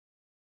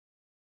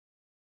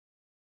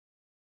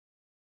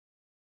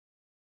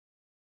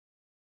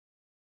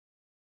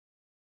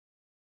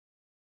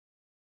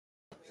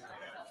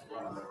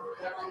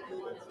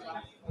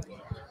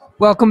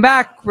Welcome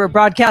back. We're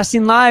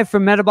broadcasting live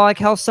from Metabolic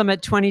Health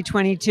Summit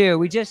 2022.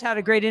 We just had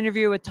a great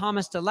interview with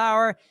Thomas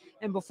DeLauer,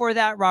 and before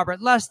that,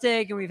 Robert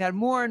Lustig, and we've had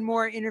more and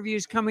more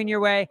interviews coming your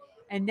way.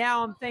 And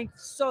now I'm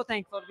so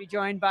thankful to be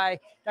joined by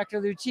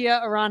Dr.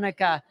 Lucia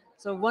Aronica.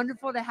 So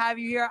wonderful to have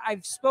you here.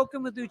 I've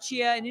spoken with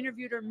Lucia and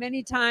interviewed her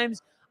many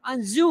times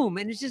on Zoom,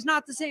 and it's just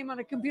not the same on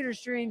a computer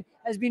screen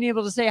as being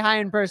able to say hi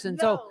in person.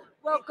 No. So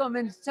welcome,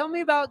 and tell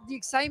me about the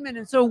excitement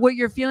and so what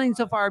you're feeling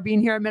so far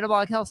being here at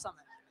Metabolic Health Summit.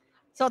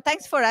 So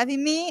thanks for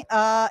having me.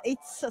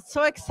 It's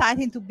so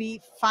exciting to be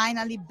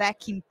finally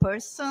back in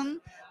person.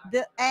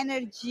 The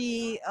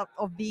energy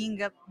of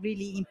being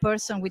really in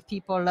person with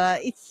people,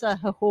 it's a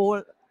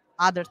whole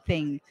other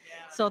thing.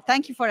 So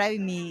thank you for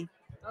having me.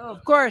 Oh,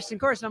 of course.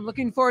 I'm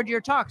looking forward to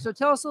your talk. So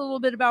tell us a little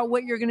bit about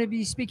what you're going to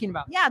be speaking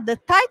about. Yeah, the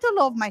title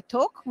of my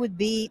talk would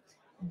be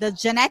The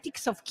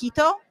Genetics of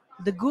Keto,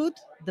 the Good,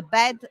 the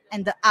Bad,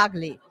 and the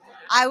Ugly.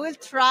 I will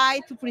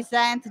try to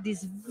present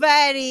this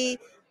very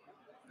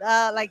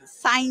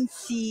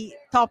sciencey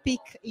topic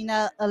in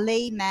a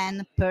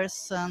layman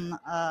person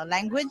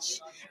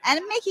language and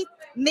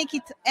make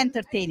it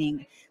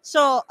entertaining.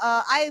 So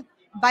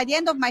by the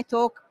end of my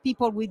talk,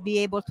 people will be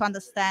able to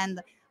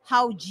understand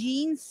how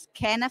genes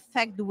can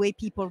affect the way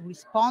people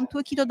respond to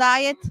a keto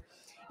diet,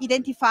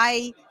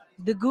 identify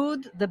the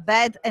good, the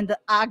bad, and the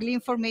ugly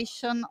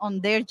information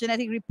on their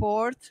genetic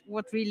report,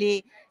 what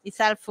really is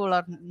helpful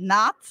or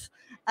not,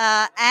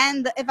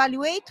 and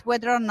evaluate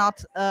whether or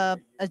not a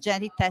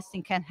genetic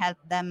testing can help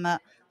them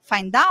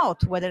find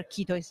out whether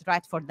keto is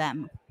right for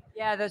them.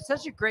 Yeah, that's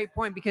such a great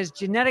point because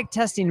genetic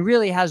testing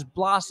really has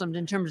blossomed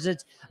in terms of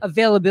its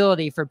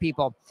availability for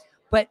people.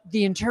 But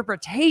the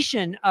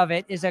interpretation of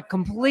it is a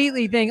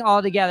completely thing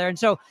altogether. And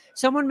so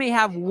someone may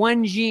have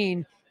one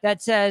gene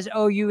that says,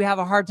 oh, you have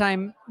a hard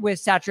time with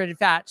saturated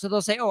fat. So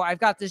they'll say, oh, I've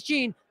got this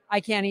gene, I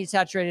can't eat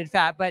saturated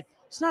fat. But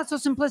it's not so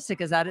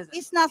simplistic as that, is it?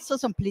 It's not so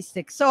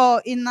simplistic. So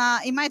in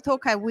my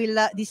talk, I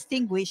will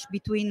distinguish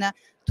between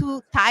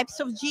two types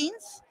of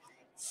genes: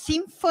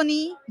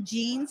 symphony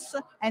genes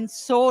and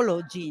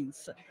solo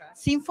genes. Okay.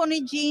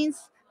 Symphony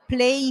genes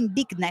play in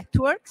big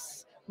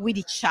networks with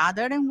each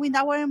other and with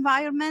our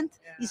environment.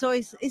 Yeah. So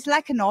it's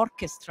like an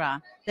orchestra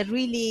that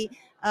really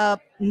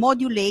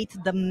modulate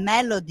the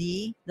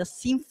melody, the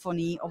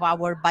symphony of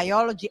our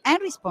biology and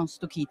response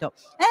to keto.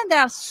 And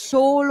there are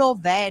solo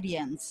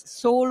variants,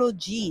 solo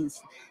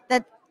genes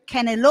that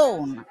can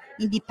alone,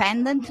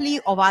 independently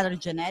of other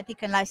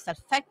genetic and lifestyle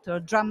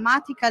factors,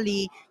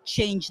 dramatically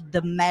change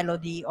the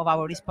melody of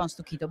our response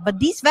to keto. But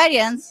these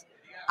variants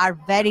are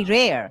very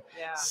rare.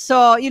 Yeah.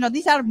 So,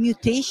 these are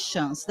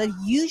mutations that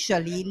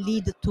usually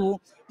lead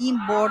to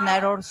inborn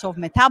errors of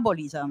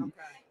metabolism.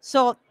 Okay.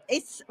 So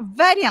it's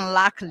very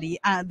unlikely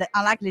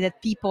that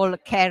people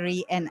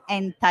carry an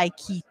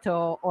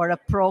anti-keto or a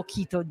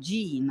pro-keto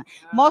gene.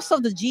 Most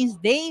of the genes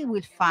they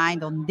will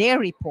find on their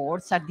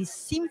reports are these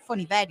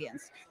symphony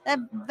variants that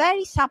have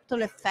very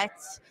subtle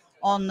effects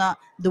on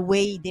the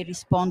way they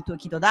respond to a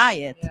keto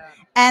diet. Yeah.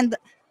 And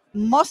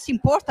most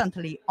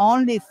importantly,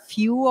 only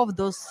few of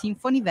those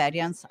symphony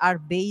variants are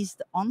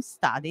based on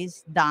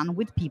studies done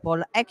with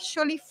people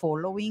actually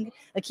following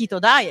a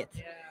keto diet.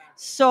 Yeah.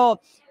 So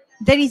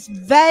there is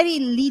very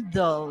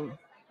little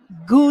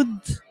good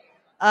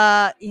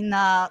in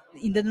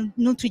the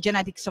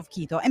nutrigenetics of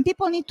keto, and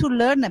people need to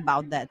learn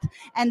about that.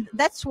 And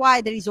that's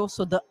why there is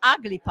also the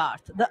ugly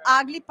part. The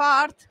ugly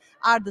part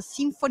are the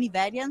symphony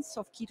variants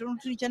of keto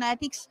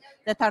nutrigenetics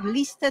that are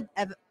listed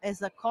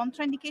as a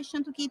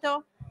contraindication to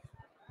keto,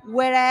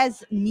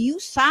 whereas new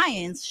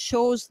science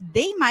shows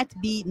they might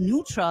be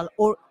neutral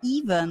or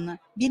even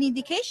be an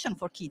indication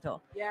for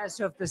keto. Yeah,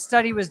 so if the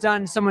study was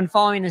done, someone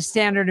following a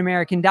standard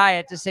American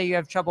diet, to say you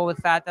have trouble with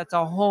fat, that's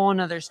a whole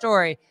nother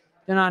story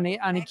than on a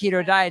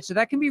keto diet. So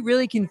that can be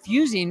really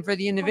confusing for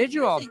the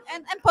individual.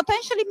 And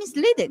potentially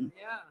misleading.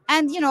 Yeah.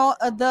 And,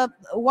 the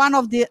one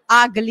of the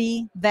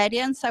ugly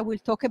variants I will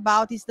talk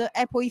about is the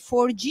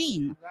ApoE4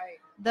 gene. Right.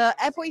 The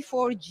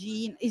ApoE4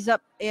 gene is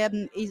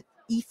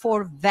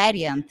E4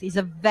 variant, is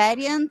a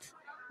variant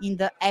in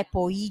the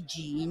ApoE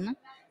gene,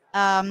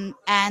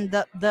 and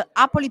the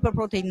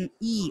apolipoprotein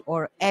E,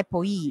 or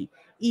ApoE,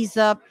 is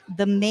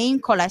the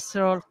main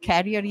cholesterol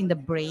carrier in the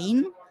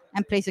brain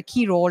and plays a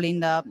key role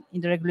in the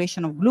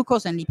regulation of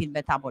glucose and lipid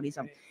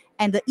metabolism.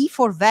 And the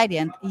E4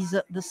 variant is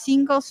the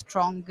single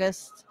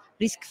strongest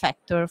risk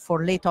factor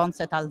for late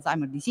onset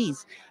Alzheimer's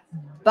disease.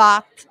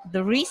 But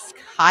the risk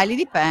highly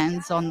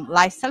depends on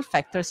lifestyle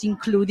factors,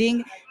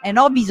 including an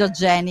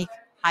obesogenic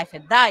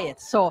high-fat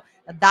diet. So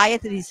a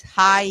diet that is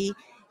high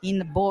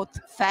in both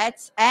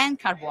fats and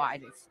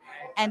carbohydrates.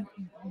 And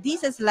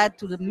this has led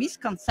to the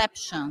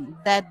misconception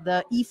that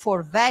the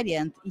E4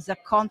 variant is a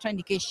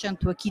contraindication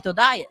to a keto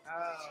diet.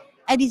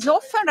 And is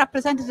often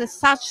represented as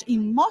such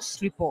in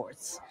most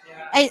reports.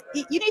 And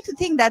you need to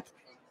think that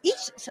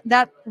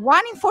that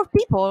 1 in 4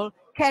 people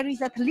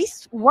carries at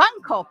least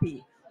one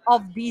copy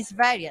of this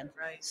variant.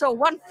 Right. So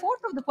 1/4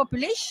 of the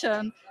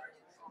population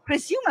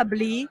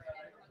presumably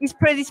is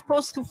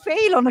predisposed to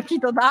fail on a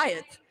keto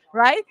diet.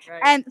 right?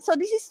 And so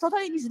this is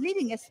totally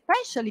misleading,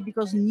 especially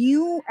because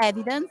new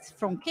evidence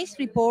from case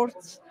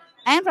reports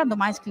and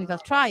randomized clinical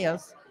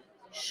trials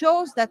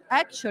shows that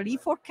actually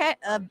for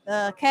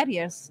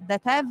carriers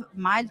that have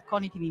mild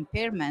cognitive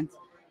impairment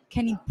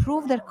can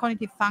improve their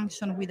cognitive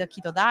function with a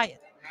keto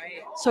diet.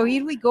 So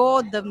here we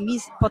go, the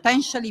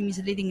potentially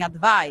misleading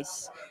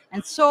advice.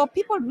 And so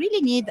people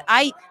really need,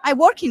 I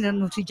work in the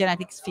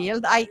nutrigenetics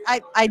field.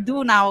 I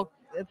do now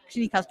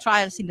clinical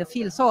trials in the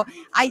field. So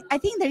I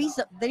think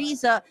there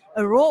is a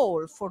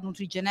role for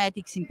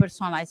nutrigenetics in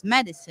personalized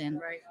medicine,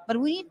 but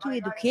we need to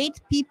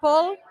educate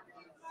people.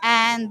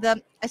 And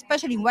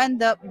especially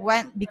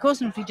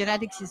because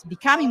nutrigenetics is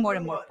becoming more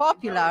and more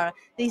popular,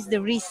 there is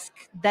the risk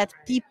that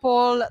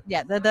people,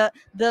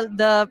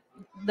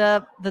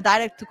 the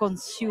direct to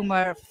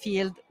consumer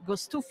field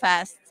goes too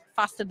fast,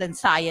 faster than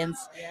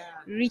science,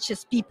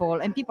 reaches people,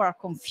 and people are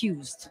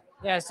confused.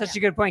 Yeah, it's such a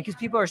good point, because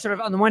people are sort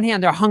of, on the one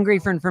hand, they're hungry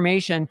for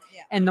information,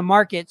 and the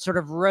market sort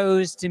of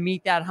rose to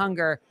meet that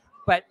hunger,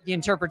 but the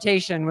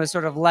interpretation was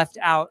sort of left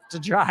out to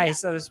dry,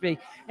 so to speak.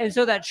 And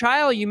so that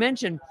trial you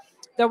mentioned,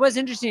 that was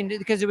interesting,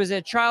 because it was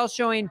a trial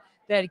showing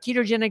that a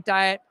ketogenic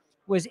diet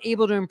was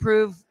able to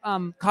improve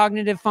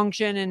cognitive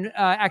function and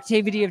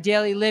activity of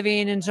daily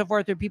living and so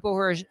forth for people who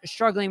are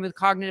struggling with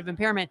cognitive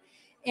impairment.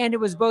 And it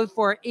was both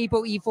for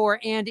ApoE4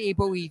 and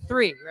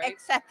ApoE3, right?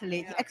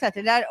 Exactly.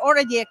 There are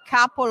already a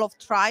couple of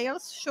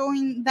trials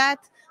showing that,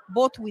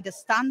 both with a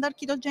standard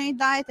ketogenic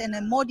diet and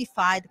a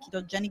modified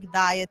ketogenic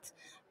diet,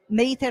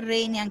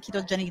 Mediterranean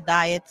ketogenic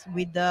diet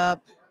with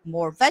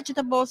more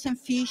vegetables and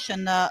fish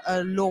and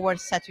lower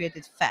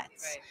saturated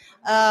fats.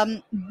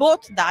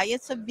 Both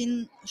diets have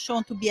been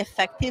shown to be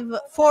effective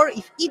for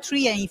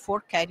E3 and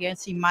E4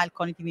 carriers in mild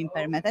cognitive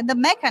impairment. And the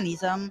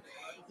mechanism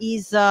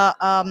is,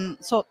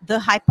 so the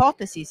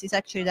hypothesis is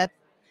actually that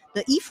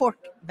the E4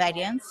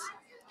 variants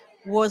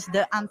was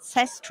the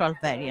ancestral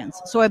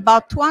variants. So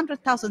about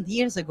 200,000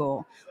 years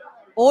ago,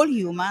 all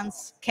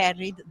humans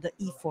carried the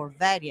E4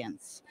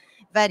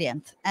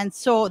 variant. And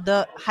so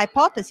the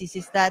hypothesis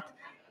is that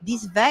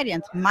this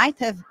variant might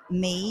have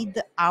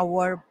made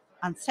our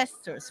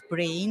ancestors'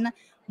 brain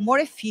more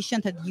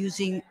efficient at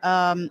using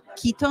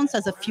ketones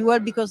as a fuel,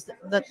 because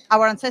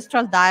our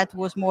ancestral diet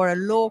was more a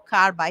low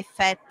carb, high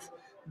fat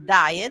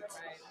diet.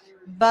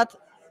 But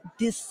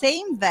the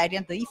same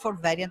variant, the E4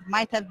 variant,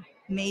 might have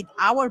made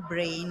our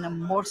brain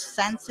more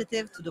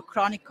sensitive to the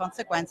chronic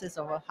consequences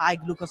of a high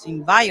glucose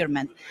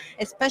environment,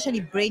 especially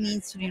brain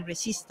insulin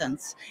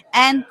resistance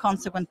and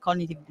consequent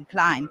cognitive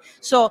decline.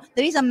 So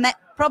there is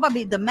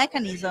probably the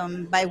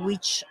mechanism by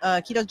which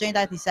ketogenic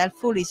diet is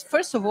helpful is,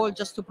 first of all,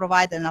 just to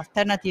provide an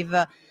alternative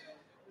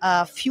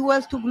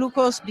fuel to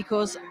glucose,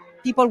 because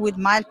people with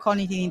mild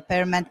cognitive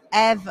impairment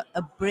have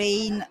a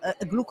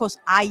glucose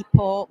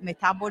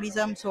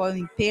hypometabolism, so an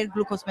impaired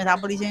glucose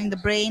metabolism in the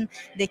brain.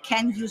 They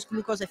can use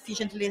glucose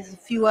efficiently as a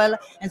fuel,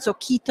 and so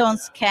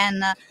ketones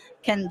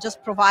can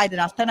just provide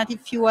an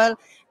alternative fuel.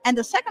 And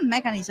the second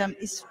mechanism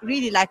is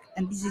really like,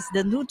 and this is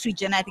the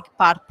nutrigenetic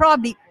part,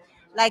 probably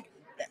like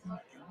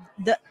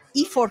the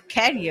E4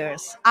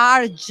 carriers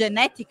are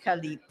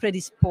genetically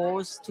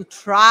predisposed to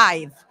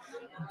thrive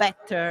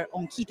better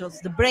on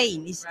ketones. The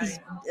brain is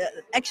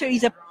actually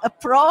a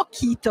pro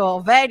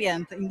keto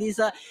variant in this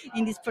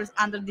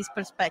under this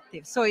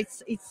perspective. So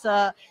it's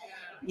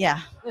yeah.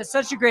 It's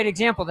such a great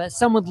example that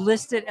some would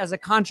list it as a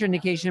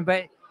contraindication,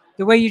 but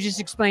the way you just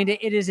explained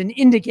it, it is an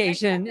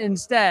indication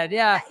instead.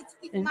 Yeah.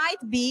 It might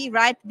be,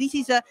 right? This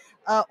is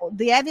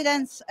the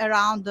evidence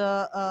around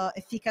the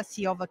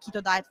efficacy of a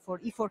keto diet for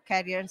E4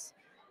 carriers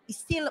is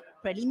still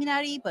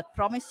preliminary but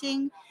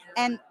promising,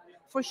 and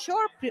for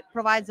sure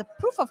provides a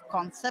proof of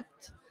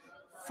concept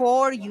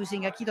for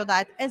using a keto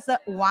diet as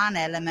one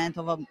element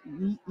of a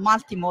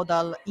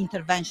multimodal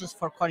interventions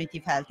for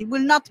cognitive health. It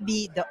will not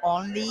be the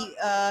only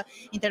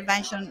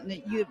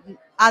intervention.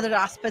 Other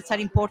aspects are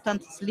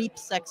important: sleep,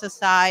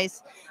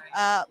 exercise.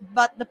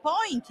 But the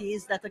point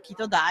is that a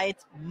keto diet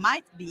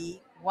might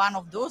be one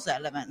of those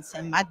elements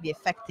and might be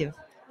effective.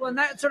 Well, and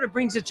that sort of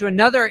brings it to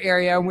another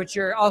area in which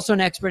you're also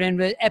an expert in,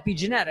 with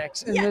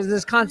epigenetics. And there's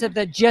this concept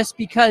that just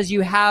because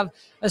you have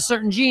a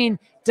certain gene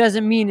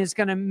doesn't mean it's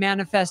going to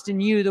manifest in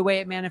you the way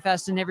it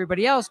manifests in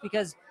everybody else,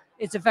 because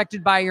it's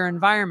affected by your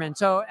environment.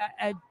 So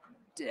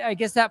I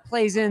guess that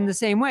plays in the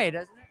same way,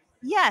 doesn't it?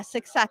 Yes,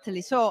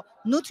 exactly. So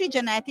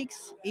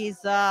nutrigenetics is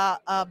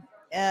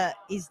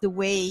the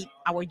way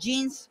our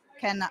genes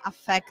can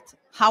affect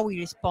how we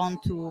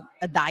respond to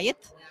a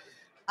diet.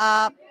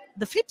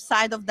 The flip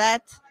side of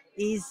that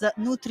is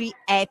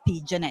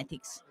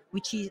nutri-epigenetics,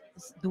 which is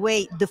the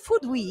way the food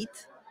we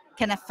eat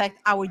can affect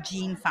our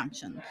gene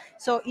function.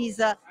 So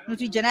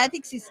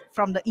nutrigenetics is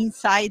from the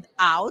inside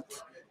out,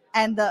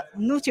 and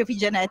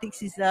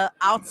nutri-epigenetics is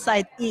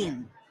outside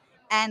in.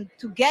 And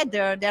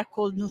together they're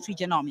called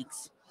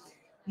nutrigenomics.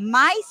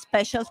 My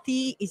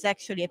specialty is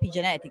actually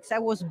epigenetics. I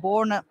was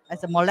born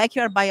as a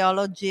molecular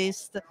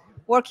biologist,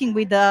 working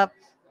with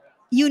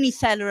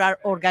unicellular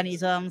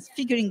organisms,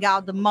 figuring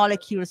out the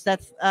molecules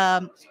that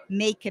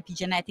make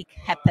epigenetic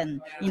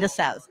happen in the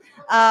cells.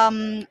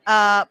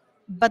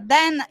 but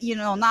then,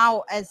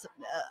 now as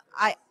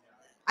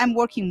I'm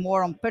working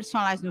more on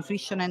personalized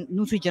nutrition and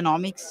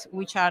nutrigenomics,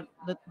 which are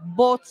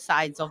both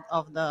sides of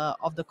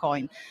the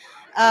coin.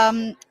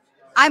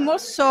 I'm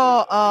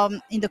also,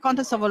 in the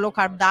context of a low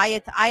carb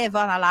diet, I have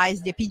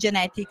analyzed the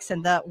epigenetics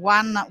and the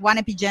one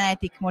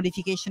epigenetic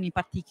modification in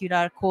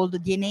particular called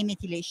DNA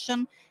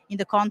methylation in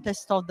the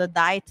context of the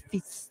diet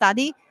fit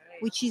study,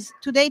 which is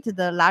to date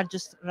the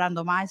largest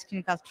randomized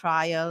clinical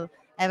trial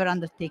ever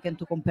undertaken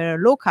to compare a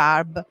low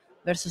carb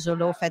versus a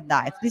low fat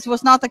diet. This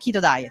was not a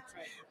keto diet.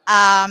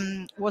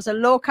 Was a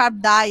low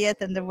carb diet,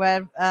 and there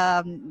were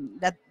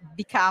that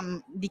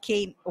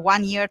became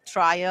 1 year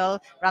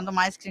trial,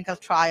 randomized clinical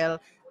trial,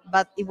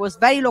 but it was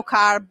very low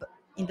carb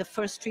in the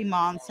first 3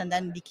 months, and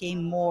then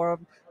became more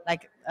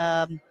like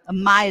a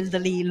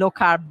mildly low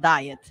carb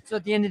diet. So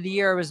at the end of the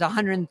year, it was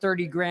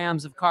 130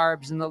 grams of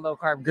carbs in the low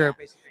carb group.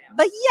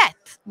 But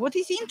yet, what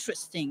is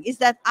interesting is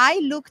that I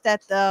looked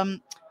at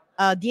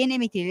DNA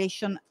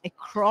methylation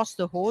across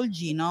the whole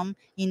genome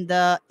in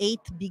the 8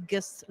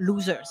 biggest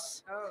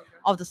losers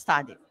of the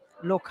study,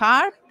 low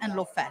carb and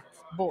low fat,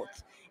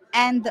 both.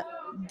 And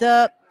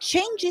the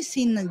changes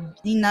in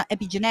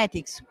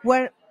epigenetics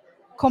were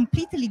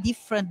completely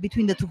different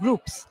between the two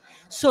groups.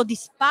 So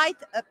despite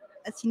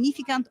a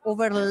significant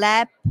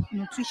overlap,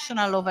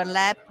 nutritional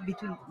overlap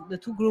between the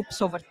two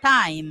groups over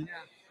time,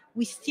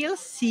 we still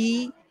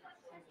see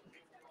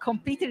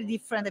completely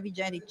different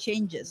epigenetic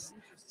changes.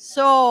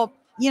 So,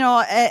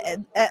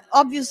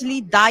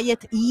 obviously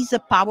diet is a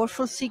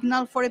powerful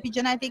signal for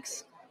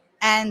epigenetics,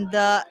 and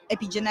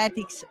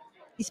epigenetics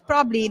is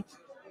probably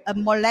a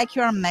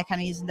molecular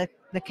mechanism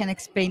that can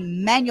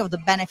explain many of the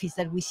benefits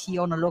that we see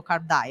on a low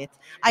carb diet.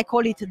 I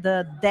call it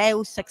the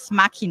Deus ex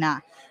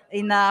machina.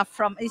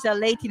 It's a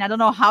Latin. I don't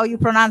know how you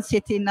pronounce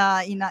it in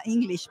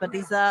English, but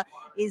is the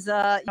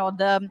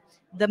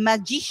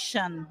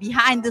magician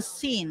behind the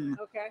scene.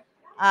 Okay.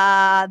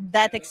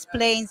 That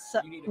explains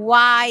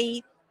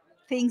why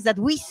things that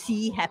we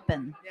see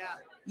happen.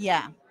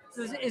 Yeah.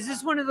 So is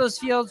this one of those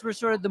fields where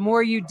sort of the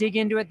more you dig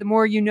into it, the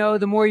more you know,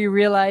 the more you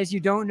realize you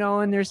don't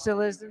know, and there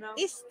still is to know?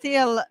 It's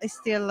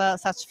still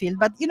such field,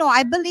 but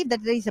I believe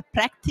that there is a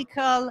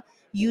practical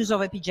use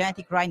of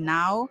epigenetic right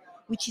now,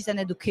 which is an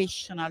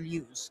educational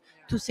use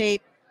to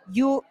say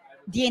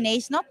DNA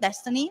is not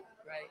destiny.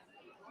 Right.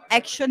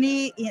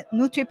 Actually, in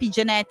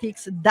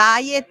nutriepigenetics,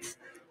 diet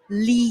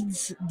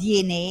leads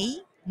DNA,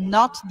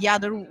 not the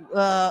other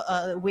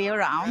way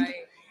around.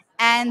 Right.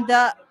 And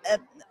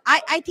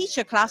I teach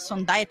a class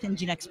on diet and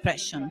gene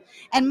expression,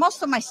 and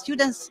most of my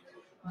students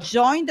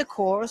join the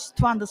course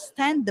to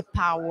understand the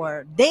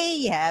power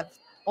they have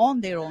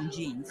on their own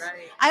genes.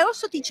 Right. I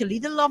also teach a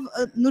little of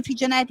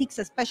nutrigenetics,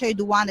 especially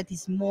the one that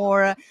is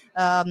more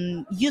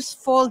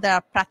useful. There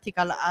are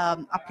practical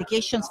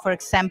applications. For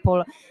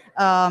example,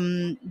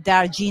 there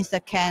are genes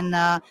that can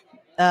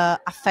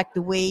affect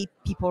the way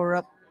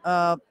people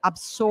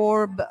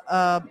absorb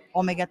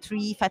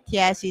omega-3 fatty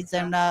acids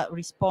and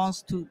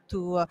response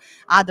to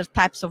other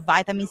types of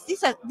vitamins.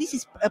 This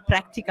is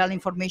practical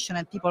information,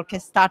 and people can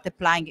start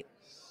applying it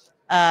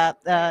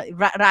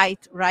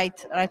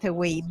right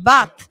away.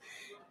 But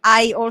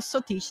I also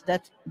teach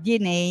that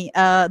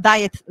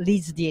diet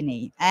leads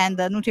DNA, and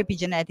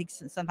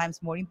nutriepigenetics is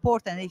sometimes more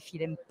important. They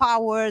feel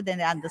empowered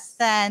and they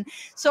understand.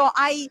 So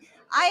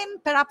I'm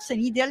perhaps an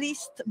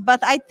idealist,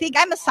 but I think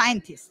I'm a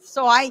scientist.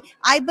 So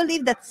I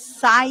believe that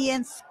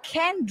science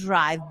can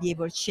drive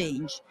behavior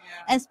change,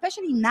 and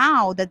especially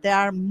now that there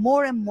are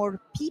more and more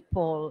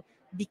people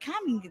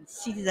becoming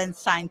citizen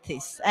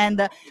scientists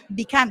and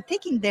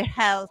taking their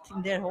health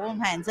in their own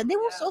hands, and they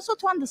will also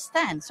to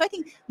understand. So I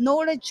think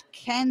knowledge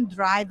can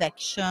drive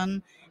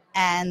action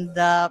and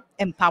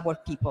empower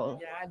people.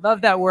 Yeah, I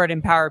love that word,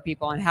 empower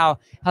people, and how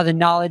the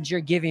knowledge you're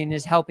giving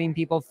is helping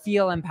people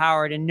feel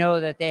empowered and know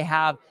that they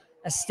have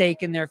a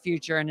stake in their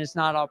future and it's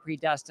not all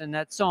predestined.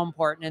 That's so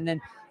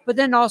important. But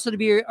then also to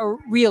be a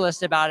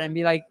realist about it and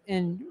be like,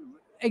 and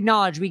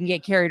acknowledge we can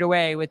get carried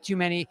away with too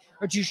many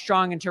or too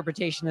strong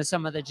interpretation of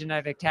some of the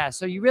genetic tests.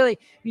 So you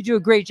do a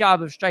great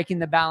job of striking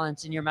the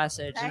balance in your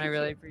message. And I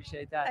really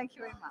appreciate that. Thank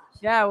you very much.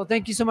 Yeah, well,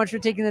 thank you so much for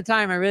taking the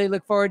time. I really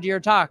look forward to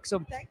your talk. So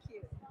thank you.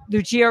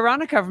 Lucia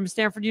Aronica from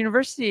Stanford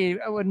University,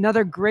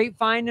 another great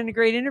find and a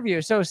great interview.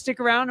 So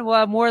stick around and we'll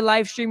have more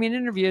live streaming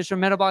interviews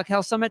from Metabolic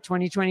Health Summit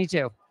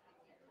 2022.